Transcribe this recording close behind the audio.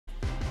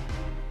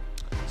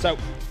So,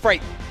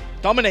 Freight.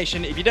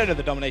 Domination, if you don't know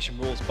the domination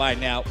rules by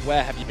now,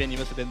 where have you been? You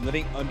must have been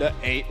living under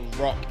a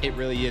rock. It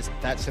really is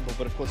that simple.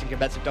 But of course, in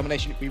competitive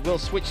domination, we will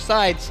switch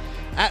sides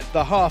at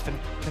the half. And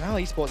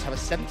Denali Esports have a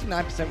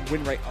 79%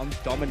 win rate on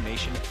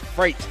domination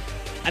Freight.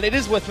 And it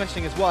is worth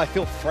mentioning as well, I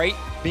feel Freight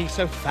being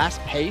so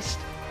fast-paced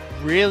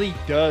really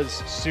does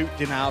suit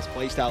Denal's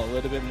playstyle a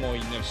little bit more.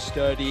 You know,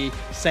 sturdy,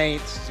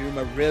 Saints,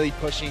 Zuma really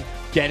pushing,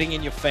 getting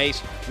in your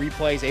face,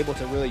 Replays able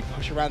to really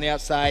push around the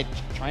outside,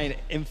 trying to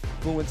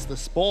influence the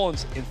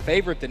spawns in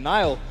favor of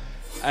Denial.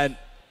 And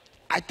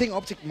I think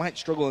OpTic might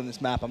struggle in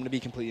this map, I'm going to be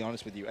completely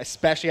honest with you,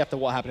 especially after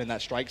what happened in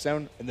that strike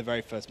zone in the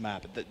very first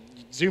map.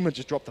 Zuma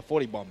just dropped the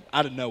 40 bomb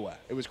out of nowhere.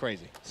 It was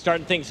crazy.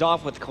 Starting things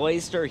off with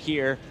Clayster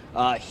here.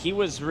 He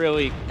was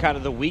really kind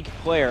of the weak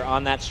player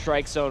on that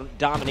strike zone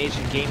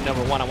domination game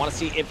number 1. I want to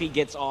see if he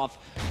gets off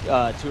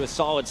to a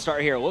solid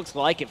start here. It looks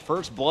like it.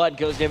 First blood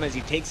goes to him as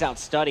he takes out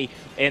Study.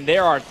 And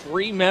there are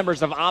 3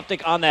 members of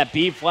OpTic on that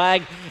B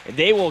flag.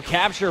 They will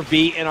capture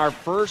B in our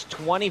first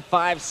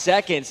 25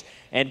 seconds.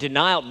 And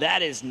Denial,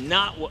 that is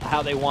not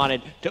how they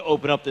wanted to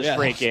open up this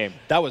Freight game.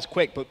 That was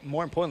quick, but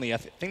more importantly, I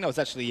think that was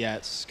actually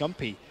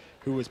Scumpy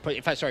who was put.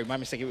 In fact, sorry, my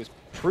mistake. It was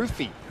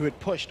Proofy who had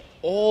pushed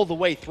all the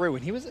way through,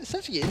 and he was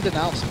essentially in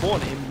Denial's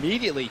spawn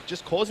immediately,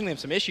 just causing them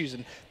some issues.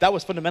 And that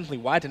was fundamentally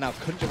why Denial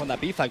couldn't jump on that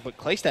B flag. But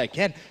Clayster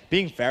again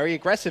being very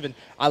aggressive, and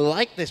I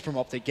like this from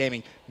OpTic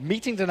Gaming,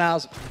 meeting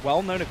Denial's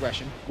well-known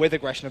aggression with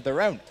aggression of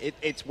their own.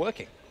 It's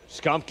working.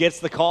 Scump gets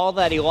the call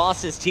that he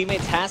lost his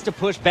teammates, has to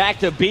push back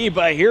to B,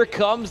 but here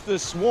comes the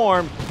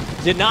swarm.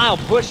 Denial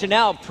pushing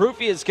out.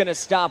 Proofy is going to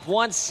stop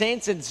one.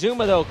 Saints and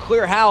Zuma, though,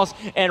 clear house,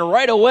 and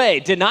right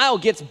away, Denial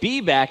gets B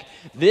back.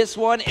 This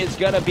one is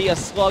going to be a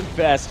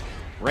slugfest.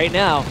 Right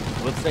now,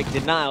 looks like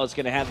Denial is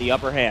going to have the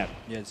upper hand.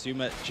 Yeah,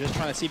 Zuma just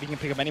trying to see if he can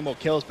pick up any more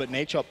kills, but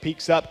Nadeshot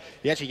peeks up.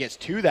 He actually gets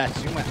 2 that.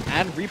 Zuma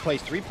and Replays,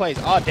 3 plays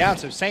are down,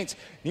 so Saints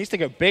needs to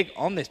go big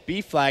on this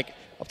B flag.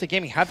 OpTic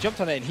Gaming have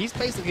jumped on it, and he's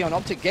basically on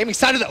OpTic Gaming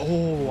side of the...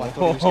 Oh, I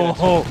thought he was going to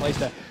take the place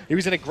there. He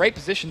was in a great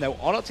position, though,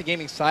 on OpTic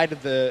Gaming side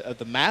of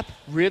the map,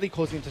 really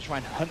causing him to try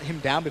and hunt him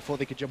down before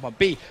they could jump on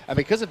B. And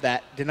because of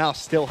that, Denial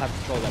still have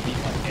control of that B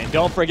flag. And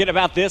don't forget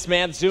about this,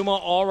 man. Zuma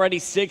already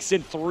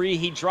 6-3.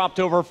 He dropped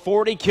over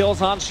 40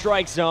 kills on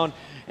strike zone,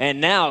 and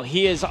now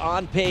he is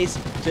on pace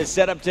to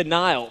set up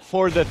Denial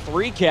for the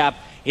 3 cap.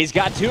 He's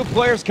got 2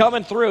 players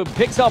coming through,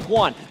 picks up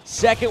one,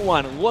 second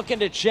one, looking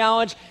to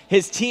challenge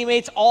his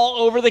teammates all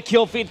over the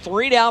kill feed.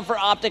 3 down for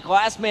OpTic.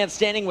 Last man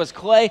standing was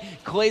Clay.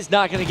 Clay's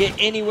not going to get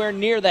anywhere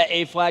near that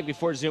A flag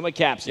before Zuma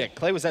caps it. Yeah,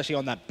 Clay was actually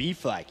on that B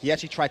flag. He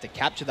actually tried to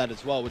capture that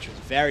as well, which was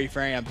very,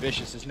 very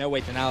ambitious. There's no way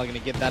Denial are going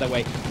to give that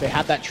away. They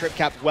had that trip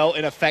cap well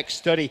in effect.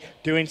 Study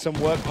doing some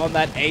work on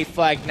that A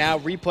flag now.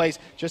 Replays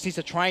just needs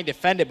to try and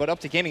defend it, but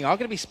OpTic Gaming are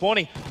going to be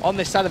spawning on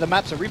this side of the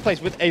map, so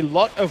Replays with a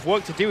lot of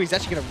work to do. He's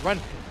actually going to run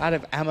out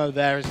of ammo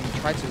there as he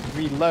tries to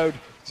reload.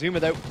 Zuma,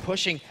 though,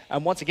 pushing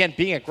and once again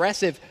being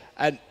aggressive.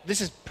 And this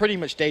is pretty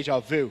much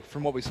deja vu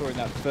from what we saw in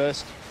that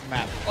first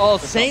map. Oh,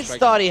 Saints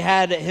thought he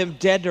had him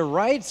dead to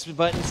rights,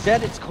 but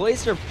instead it's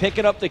Clayster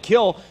picking up the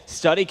kill.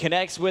 Study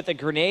connects with a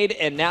grenade,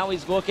 and now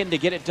he's looking to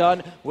get it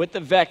done with the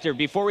Vector.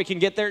 Before we can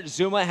get there,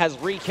 Zuma has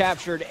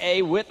recaptured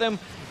A with him,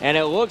 and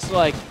it looks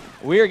like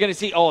we are going to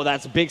see... Oh,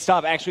 that's a big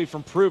stop actually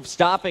from Proof,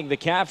 stopping the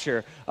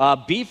capture.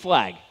 B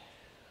flag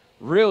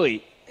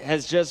really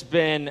has just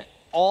been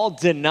all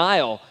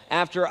Denial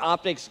after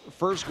OpTic's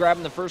first grab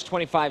in the first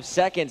 25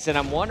 seconds. And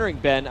I'm wondering,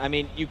 Ben, I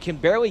mean, you can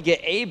barely get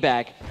A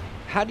back.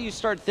 How do you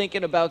start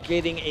thinking about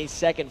getting a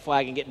second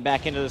flag and getting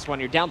back into this one?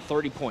 You're down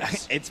 30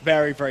 points. It's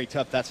very, very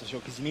tough, that's for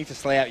sure, because you need to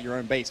slay out your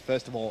own base,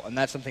 first of all, and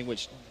that's something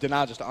which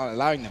Denial just aren't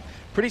allowing them.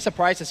 Pretty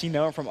surprised to see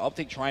no one from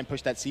OpTic try and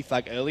push that C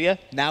flag earlier.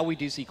 Now we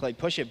do see Clay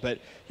push it, but,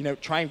 you know,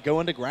 try and go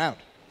underground.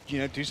 You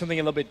know, do something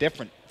a little bit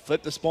different.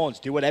 Flip the spawns,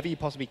 do whatever you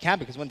possibly can,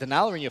 because when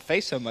Denial are in your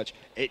face so much,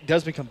 it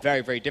does become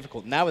very, very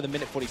difficult. Now with a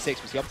minute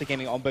 46, we see OpTic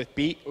Gaming on both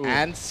B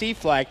and C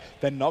flag.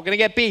 They're not going to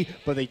get B,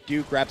 but they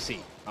do grab C.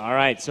 All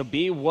right, so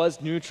B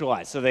was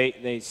neutralized. So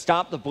they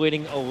stopped the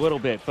bleeding a little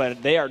bit,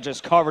 but they are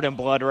just covered in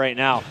blood right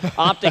now.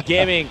 OpTic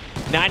Gaming,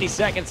 90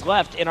 seconds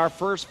left in our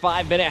first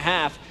 5-minute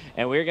half.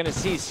 And we're going to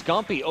see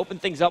Scumpy open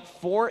things up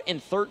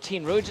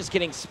 4-13, really just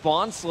getting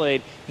spawn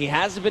slayed. He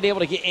hasn't been able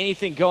to get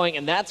anything going,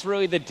 and that's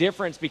really the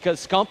difference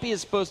because Scumpy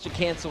is supposed to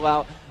cancel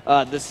out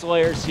the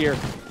Slayers here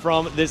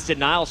from this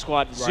Denial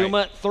squad. Right.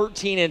 Zuma,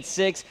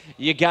 13-6.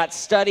 You got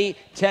Study,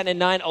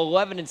 10-9,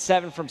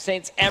 11-7 from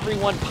Saints.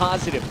 Everyone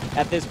positive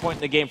at this point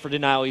in the game for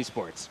Denial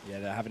Esports.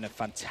 Yeah, they're having a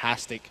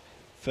fantastic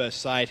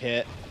first side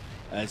here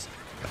as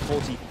a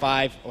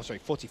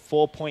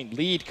 44-point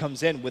lead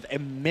comes in with a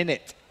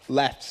minute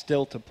left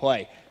still to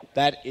play.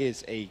 That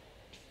is a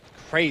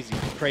crazy,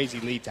 crazy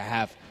lead to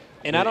have.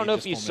 And I don't know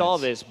if you saw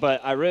this,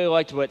 but I really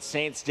liked what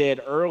Saints did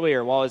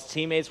earlier while his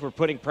teammates were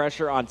putting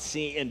pressure on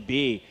C and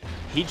B.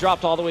 He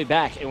dropped all the way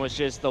back and was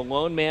just the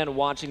lone man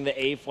watching the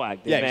A flag.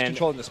 Yeah, he's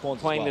controlling the spawns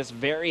playing as well. this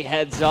very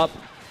heads up,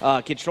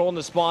 controlling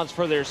the spawns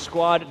for their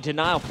squad.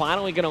 Denial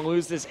finally going to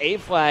lose this A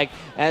flag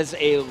as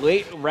a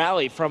late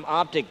rally from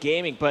OpTic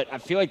Gaming, but I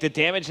feel like the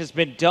damage has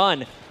been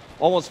done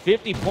Almost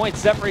 50 points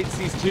separates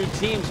these two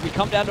teams. We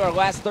come down to our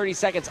last 30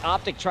 seconds.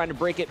 OpTic trying to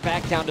break it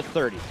back down to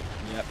 30.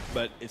 Yep,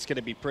 but it's going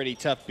to be pretty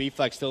tough. B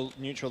flag still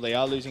neutral. They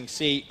are losing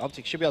C.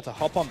 OpTic should be able to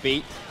hop on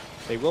B.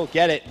 They will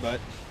get it, but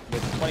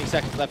with 20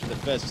 seconds left of the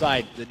first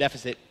side, the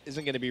deficit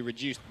isn't going to be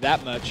reduced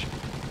that much.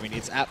 I mean,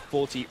 it's at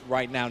 40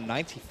 right now,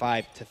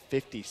 95 to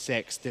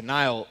 56.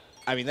 Denial,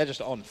 I mean, they're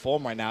just on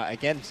form right now.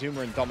 Again,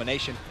 Zuma in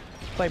domination,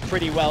 playing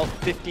pretty well.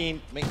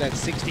 15, make that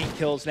 16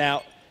 kills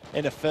now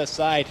in the first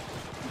side.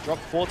 He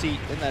dropped 40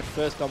 in that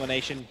first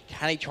domination.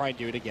 Can he try and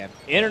do it again?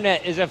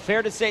 Internet, is it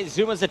fair to say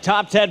Zuma's a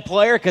top 10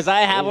 player? Because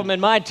I have him in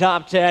my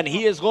top 10.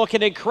 He is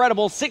looking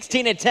incredible.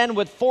 16 and 10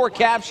 with 4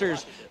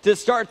 captures to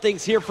start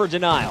things here for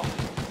Denial.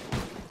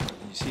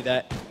 You see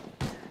that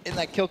in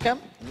that kill cam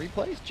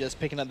replays, just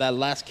picking up that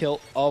last kill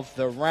of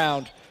the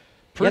round.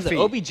 Yeah, the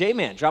OBJ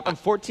man dropping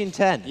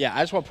 14-10. Yeah,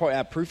 I just want to point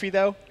out Proofy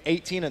though,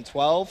 18 and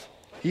 12.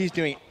 He's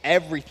doing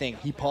everything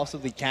he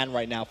possibly can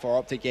right now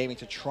for OpTic Gaming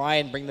to try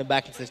and bring them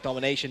back into this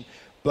domination,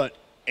 but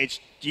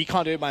he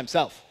can't do it by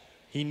himself.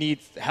 He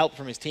needs help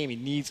from his team. He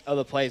needs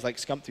other players like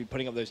Scump to be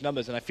putting up those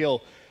numbers, and I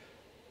feel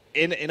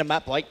in a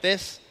map like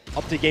this,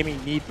 OpTic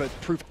Gaming need both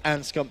Proof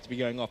and Scump to be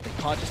going off. They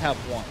can't just have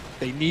one.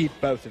 They need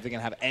both if they're going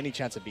to have any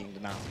chance of being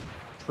Denial.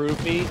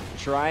 Proofy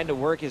trying to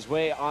work his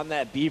way on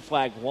that B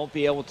flag, won't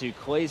be able to.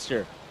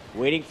 Clayster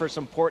waiting for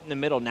some port in the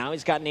middle. Now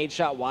he's got Nade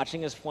Shot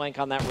watching his flank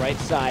on that right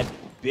side.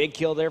 Big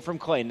kill there from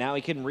Clay. Now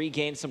he can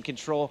regain some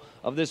control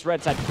of this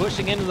red side.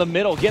 Pushing into the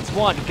middle, gets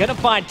one, gonna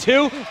find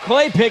 2.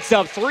 Clay picks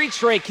up 3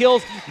 straight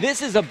kills.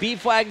 This is a B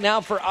flag now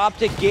for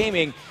OpTic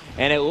Gaming.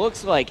 And it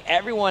looks like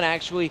everyone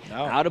actually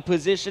out of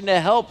position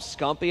to help.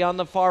 Scumpy on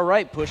the far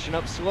right, pushing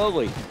up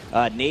slowly.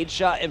 Nade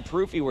Shot and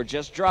Proofy were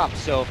just dropped.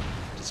 So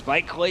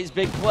despite Clay's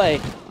big play,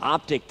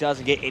 OpTic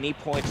doesn't get any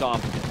points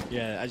off of it.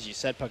 Yeah, as you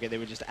said, Puckett, they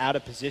were just out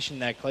of position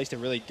there. Clayster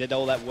really did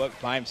all that work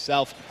by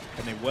himself,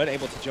 and they weren't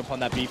able to jump on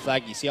that B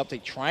flag. You see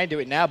OpTic try and do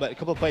it now, but a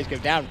couple of players go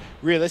down.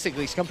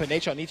 Realistically, Scump and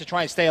Nade Shot need to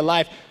try and stay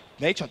alive.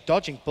 Nade Shot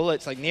dodging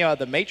bullets like Neo out of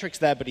the Matrix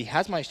there, but he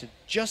has managed to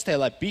just stay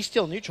alive, be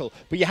still neutral.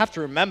 But you have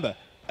to remember,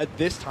 at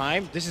this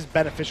time, this is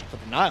beneficial for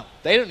Denial.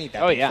 They don't need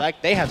that B flag.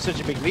 They have such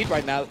a big lead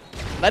right now.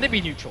 Let it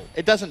be neutral.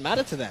 It doesn't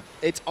matter to them.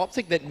 It's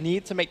OpTic that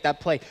need to make that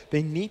play.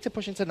 They need to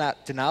push into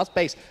Denial's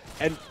base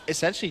and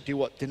essentially do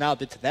what Denial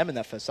did to them in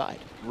that first side.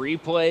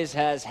 Replays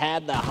has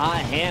had the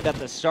hot hand at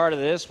the start of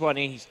this one.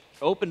 He's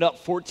opened up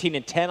 14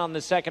 and 10 on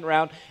the second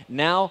round.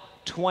 Now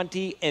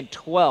 20 and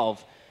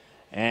 12.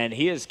 And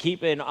he is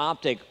keeping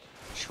OpTic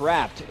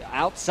trapped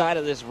outside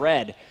of this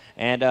red.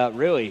 And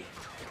really,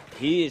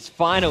 he is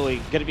finally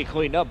going to be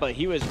cleaned up, but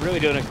he was really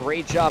doing a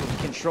great job of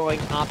controlling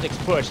OpTic's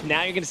push.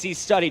 Now you're going to see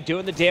Study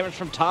doing the damage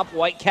from top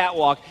white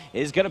catwalk.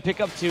 Is going to pick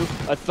up 2.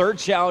 A third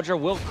challenger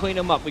will clean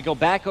him up. We go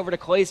back over to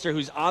Clayster,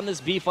 who's on this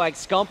B flag.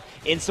 Scump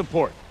in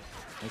support.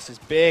 This is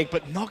big,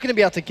 but not going to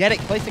be able to get it.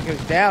 Clayster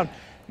goes down.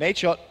 Nade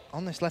Shot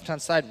on this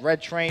left-hand side.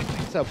 Red Train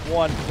picks up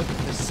 1. Look at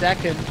the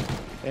second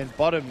and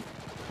bottom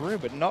through,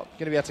 but not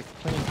going to be able to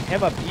clean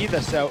him up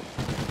either. So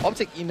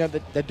OpTic, you know,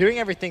 they're doing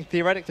everything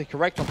theoretically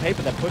correct on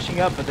paper. They're pushing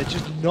up, but they're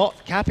just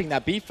not capping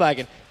that B flag.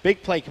 And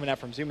big play coming out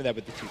from Zuma there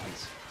with the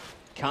 2-piece.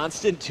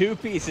 Constant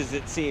 2-pieces,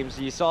 it seems.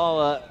 You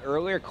saw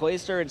earlier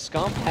Clayster and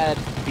Scump had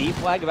B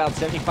flag about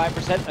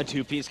 75%. A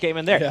 2-piece came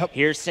in there. Yep.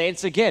 Here's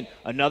Saints again.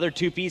 Another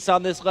 2-piece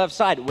on this left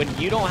side. When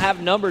you don't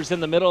have numbers in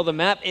the middle of the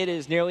map, it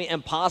is nearly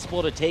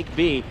impossible to take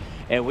B.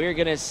 And we're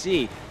going to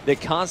see the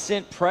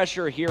constant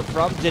pressure here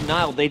from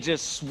Denial. They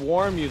just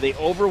swarm you. They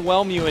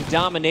overwhelm you in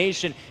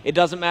domination. It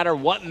doesn't matter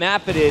what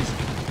map it is.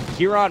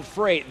 Here on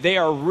Freight, they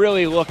are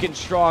really looking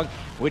strong,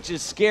 which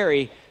is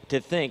scary to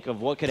think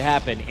of what could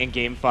happen in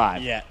Game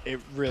 5. Yeah, it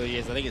really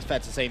is. I think it's fair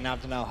to say now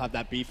Denial have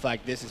that B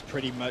flag. This is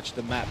pretty much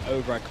the map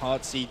over. I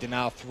can't see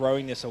Denial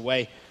throwing this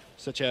away.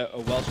 Such a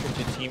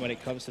well-scripted team when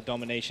it comes to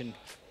domination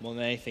more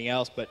than anything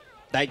else. But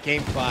that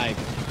Game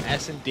 5,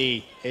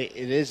 S&D, it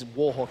is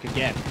Warhawk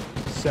again.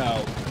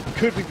 So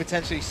could we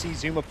potentially see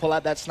Zuma pull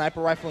out that sniper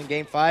rifle in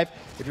Game 5?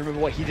 If you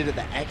remember what he did at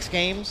the X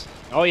Games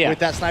with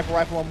that sniper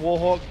rifle on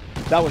Warhawk,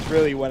 that was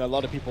really when a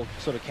lot of people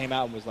sort of came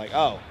out and was like,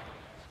 oh,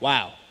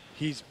 wow.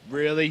 He's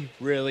really,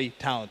 really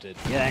talented.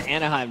 Yeah, that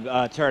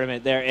Anaheim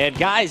tournament there. And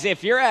guys,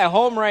 if you're at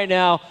home right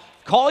now,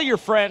 call your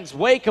friends,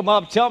 wake them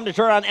up, tell them to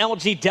turn on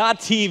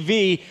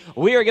LG.TV.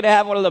 We are going to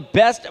have one of the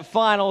best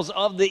finals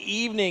of the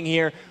evening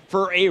here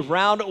for a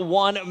round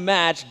 1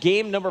 match.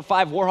 Game number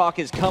 5, Warhawk,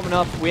 is coming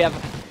up. We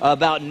have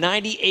about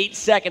 98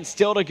 seconds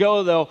still to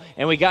go, though,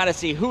 and we got to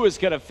see who is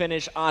going to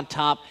finish on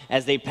top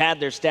as they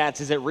pad their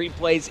stats. Is it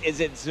Replays? Is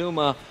it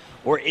Zuma?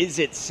 Or is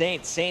it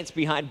Saints? Saints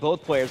behind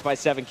both players by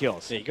 7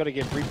 kills. Yeah, you got to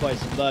give Replays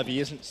some love. He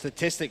isn't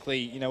statistically,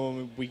 you know,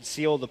 when we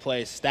see all the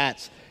players'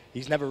 stats,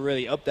 he's never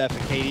really up there for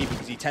KD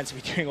because he tends to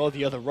be doing all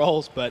the other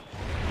roles. But,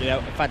 you know,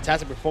 a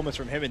fantastic performance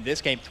from him in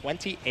this game,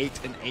 28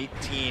 and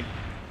 18.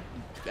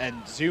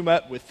 And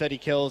Zuma with 30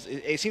 kills.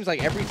 It seems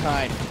like every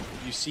time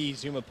you see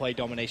Zuma play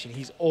domination,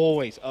 he's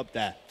always up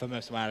there for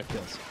most amount of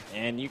kills.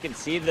 And you can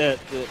see the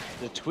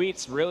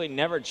tweets really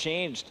never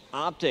changed.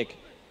 OpTic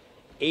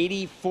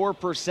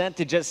 84%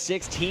 to just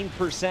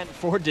 16%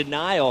 for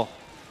denial.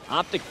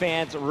 OpTic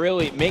fans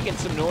really making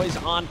some noise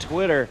on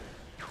Twitter.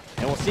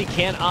 And we'll see,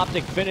 can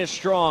OpTic finish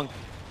strong?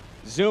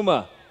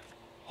 Zuma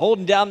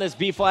holding down this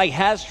B flag,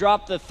 has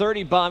dropped the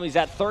 30 bomb. He's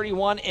at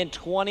 31 and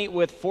 20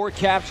 with 4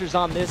 captures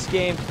on this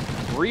game.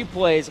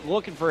 Replays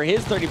looking for his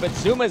 30, but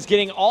Zuma's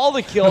getting all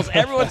the kills.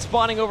 Everyone's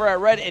spawning over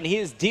at red, and he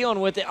is dealing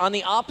with it on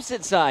the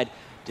opposite side.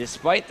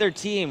 Despite their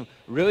team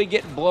really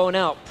getting blown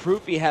out,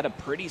 Proofy had a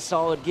pretty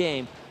solid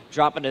game,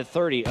 dropping to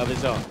 30 of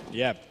his own.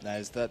 Yeah, that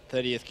is that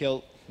 30th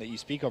kill that you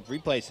speak of.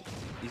 Replays,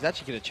 he's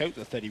actually going to choke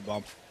the 30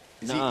 bomb.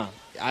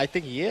 I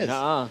think he is.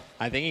 I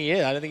think he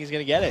is. I don't think he's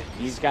going to get it.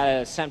 He's got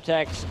a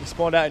Semtex. He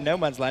spawned out in no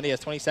man's land. He has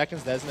 20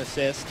 seconds. There's an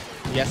assist.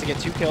 He has to get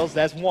 2 kills.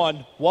 There's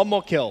 1. 1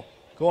 more kill.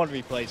 Go on,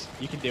 Replays.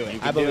 You can do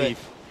it. I believe.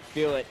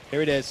 Feel it.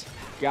 Here it is.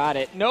 Got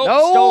it. Nope,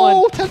 no,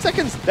 stolen. 10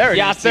 seconds. There it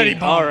is. 30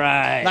 bomb. All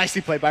right.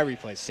 Nicely played by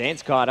Replays.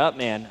 Saints caught up,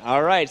 man.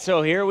 All right,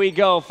 so here we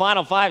go.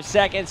 Final 5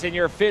 seconds, and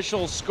your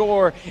official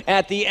score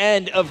at the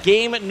end of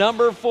game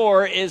number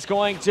 4 is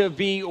going to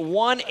be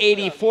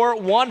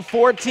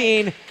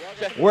 184-114.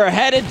 We're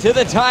headed to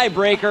the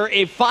tiebreaker.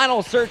 A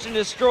final search and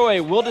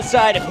destroy will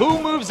decide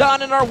who moves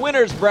on in our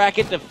winners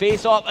bracket to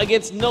face off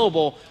against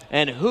Noble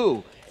and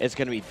who is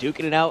going to be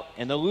duking it out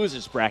in the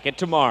losers bracket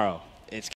tomorrow.